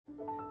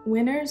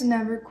Winners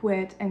never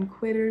quit and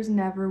quitters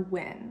never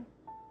win.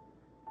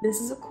 This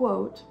is a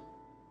quote.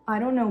 I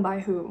don't know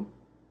by who,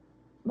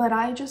 but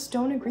I just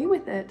don't agree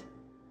with it.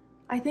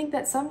 I think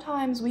that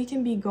sometimes we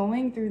can be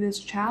going through this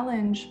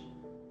challenge,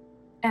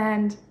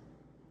 and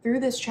through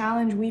this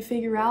challenge we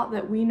figure out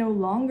that we no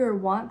longer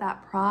want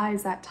that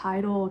prize, that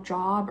title,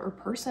 job, or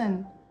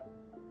person.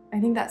 I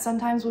think that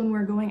sometimes when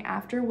we're going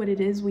after what it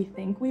is we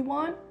think we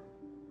want,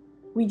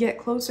 we get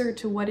closer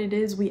to what it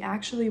is we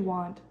actually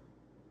want.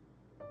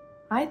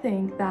 I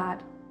think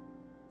that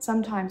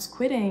sometimes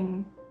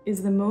quitting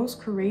is the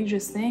most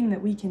courageous thing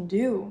that we can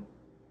do.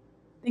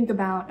 Think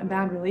about a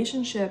bad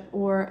relationship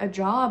or a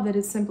job that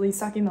is simply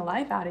sucking the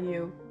life out of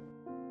you.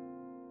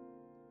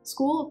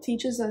 School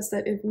teaches us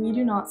that if we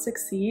do not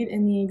succeed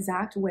in the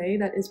exact way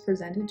that is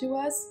presented to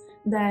us,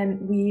 then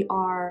we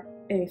are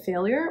a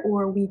failure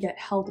or we get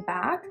held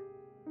back.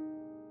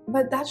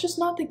 But that's just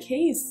not the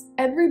case.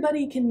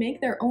 Everybody can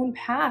make their own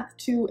path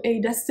to a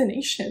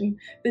destination.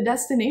 The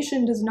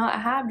destination does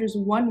not have just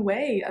one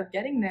way of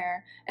getting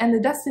there, and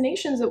the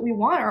destinations that we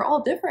want are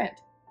all different.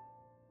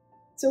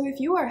 So if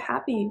you are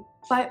happy,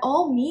 by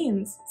all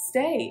means,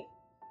 stay.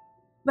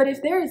 But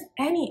if there is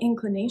any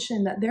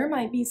inclination that there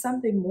might be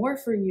something more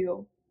for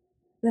you,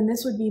 then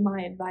this would be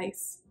my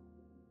advice.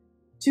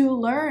 To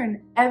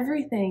learn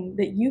everything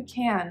that you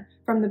can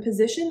from the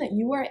position that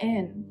you are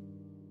in,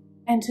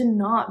 and to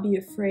not be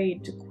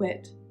afraid to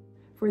quit.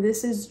 For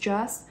this is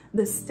just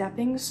the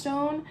stepping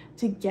stone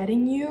to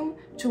getting you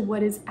to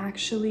what is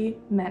actually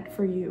meant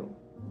for you.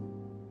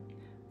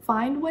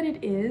 Find what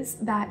it is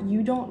that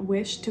you don't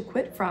wish to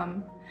quit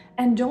from,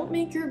 and don't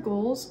make your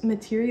goals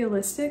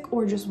materialistic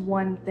or just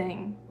one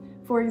thing.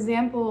 For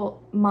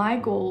example, my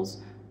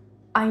goals,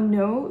 I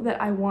know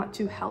that I want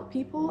to help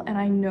people, and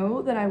I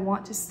know that I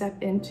want to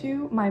step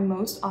into my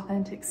most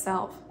authentic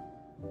self.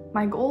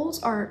 My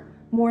goals are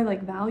more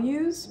like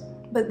values,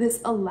 but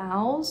this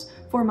allows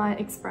for my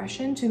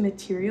expression to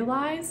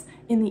materialize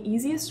in the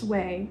easiest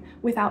way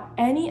without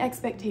any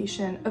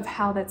expectation of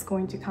how that's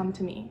going to come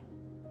to me.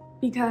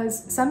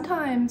 Because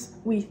sometimes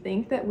we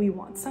think that we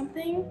want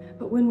something,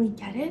 but when we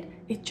get it,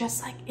 it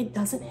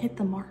doesn't hit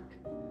the mark.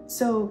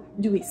 So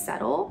do we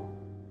settle?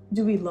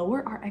 Do we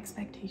lower our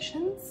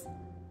expectations?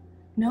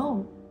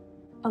 No.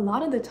 A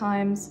lot of the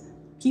times,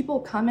 people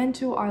come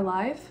into our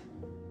life,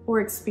 or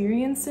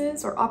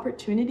experiences or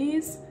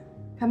opportunities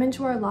come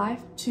into our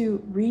life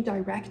to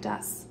redirect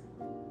us,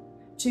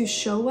 to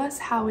show us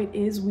how it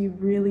is we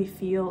really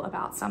feel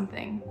about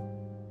something.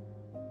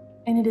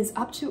 And it is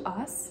up to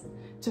us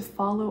to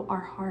follow our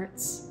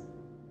hearts,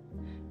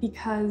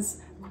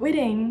 because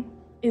quitting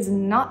is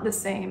not the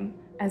same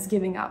as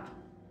giving up.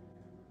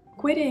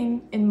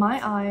 Quitting, in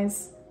my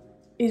eyes,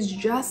 is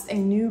just a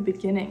new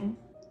beginning.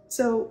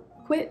 So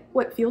quit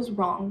what feels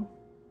wrong,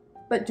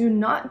 but do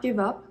not give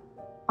up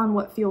on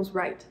what feels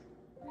right.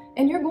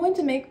 And you're going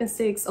to make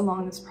mistakes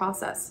along this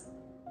process.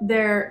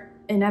 They're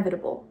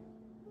inevitable.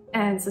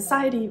 And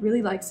society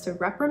really likes to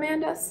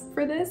reprimand us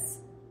for this,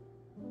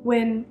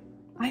 when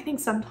I think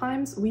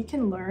sometimes we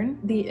can learn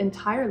the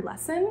entire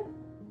lesson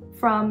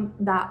from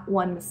that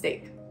one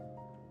mistake.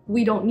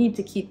 We don't need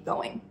to keep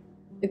going.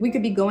 Like, we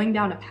could be going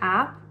down a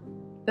path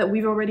that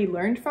we've already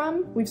learned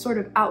from, we've sort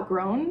of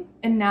outgrown,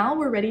 and now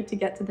we're ready to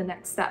get to the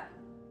next step.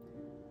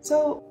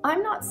 So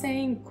I'm not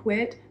saying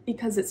quit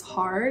because it's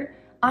hard.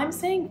 I'm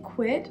saying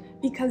quit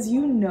because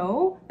you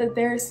know that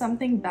there is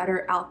something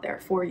better out there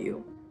for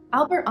you.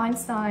 Albert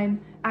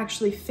Einstein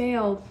actually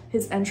failed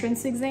his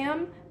entrance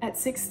exam at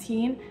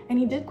 16, and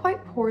he did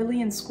quite poorly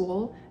in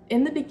school.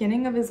 In the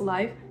beginning of his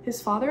life,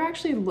 his father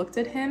actually looked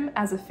at him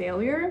as a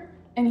failure,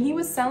 and he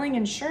was selling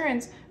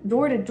insurance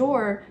door to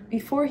door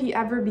before he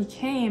ever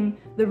became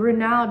the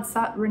renowned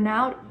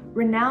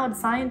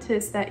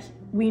scientist that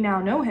we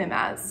now know him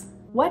as.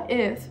 What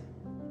if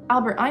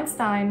Albert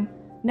Einstein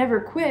never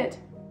quit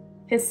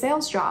his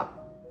sales job?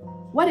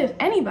 What if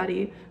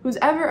anybody who's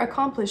ever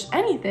accomplished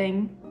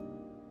anything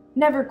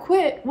never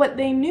quit what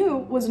they knew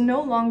was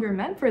no longer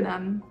meant for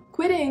them?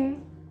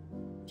 Quitting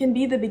can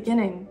be the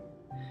beginning.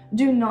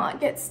 Do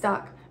not get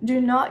stuck. Do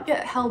not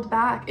get held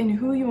back in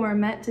who you are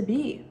meant to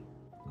be.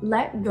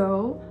 Let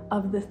go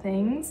of the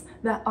things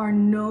that are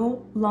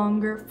no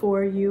longer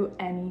for you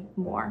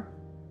anymore.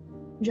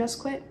 Just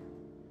quit.